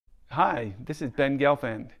Hi, this is Ben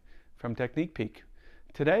Gelfand from Technique Peak.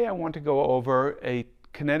 Today I want to go over a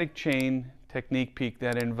kinetic chain technique peak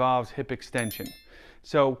that involves hip extension.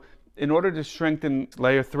 So in order to strengthen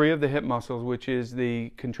layer 3 of the hip muscles, which is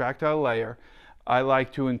the contractile layer, I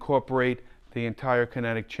like to incorporate the entire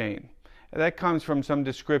kinetic chain. And that comes from some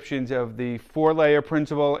descriptions of the 4-layer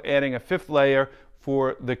principle, adding a 5th layer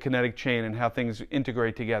for the kinetic chain and how things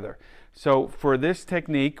integrate together. So for this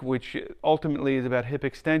technique, which ultimately is about hip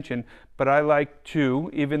extension, but I like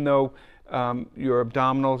to, even though your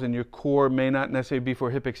abdominals and your core may not necessarily be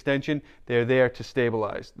for hip extension, they're there to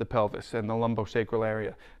stabilize the pelvis and the lumbosacral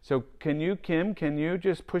area. So Kim, can you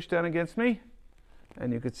just push down against me?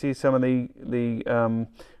 And you can see some of the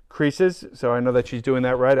creases, so I know that she's doing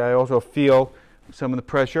that right. I also feel some of the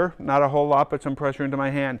pressure, not a whole lot, but some pressure into my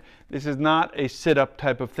hand. This is not a sit-up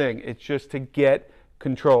type of thing. It's just to get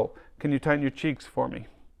control. Can you tighten your cheeks for me?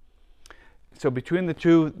 So between the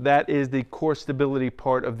two, that is the core stability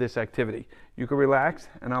part of this activity. You can relax,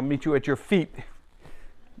 and I'll meet you at your feet.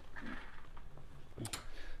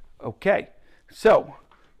 Okay, so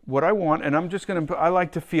what I want, and I'm just going to, I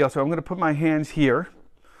like to feel, so I'm going to put my hands here.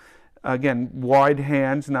 Again, wide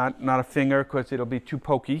hands, not a finger, because it'll be too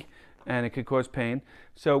pokey and it could cause pain.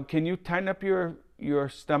 So can you tighten up your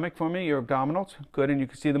stomach for me, your abdominals? Good, and you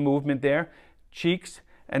can see the movement there. Cheeks.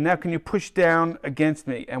 And now can you push down against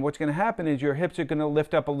me? And what's going to happen is your hips are going to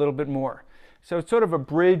lift up a little bit more. So it's sort of a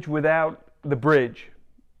bridge without the bridge,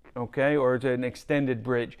 okay? Or it's an extended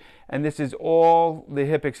bridge. And this is all the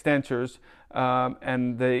hip extensors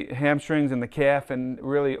and the hamstrings and the calf and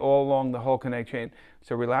really all along the whole kinetic chain.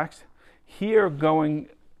 So relax. Here, going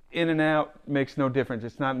in and out makes no difference.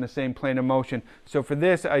 It's not in the same plane of motion. So for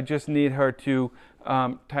this, I just need her to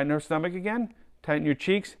tighten her stomach again, tighten your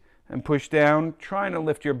cheeks, and push down, trying to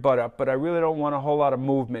lift your butt up. But I really don't want a whole lot of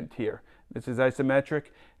movement here. This is isometric,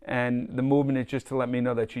 and the movement is just to let me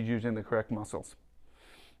know that she's using the correct muscles.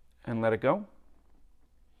 And let it go.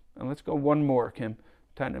 And let's go one more, Kim.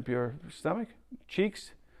 Tighten up your stomach,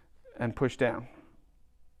 cheeks, and push down.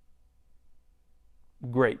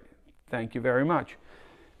 Great. Thank you very much.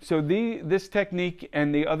 So this technique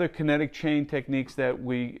and the other kinetic chain techniques that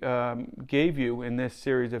we gave you in this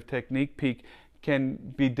series of Technique Peak can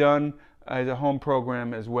be done as a home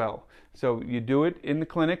program as well. So you do it in the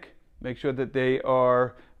clinic, make sure that they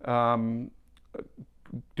are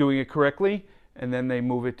doing it correctly, and then they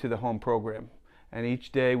move it to the home program. And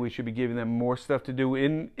each day we should be giving them more stuff to do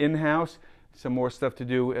in-house, some more stuff to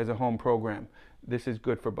do as a home program. This is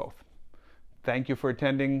good for both. Thank you for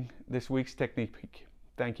attending this week's Technique Peak.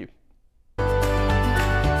 Thank you.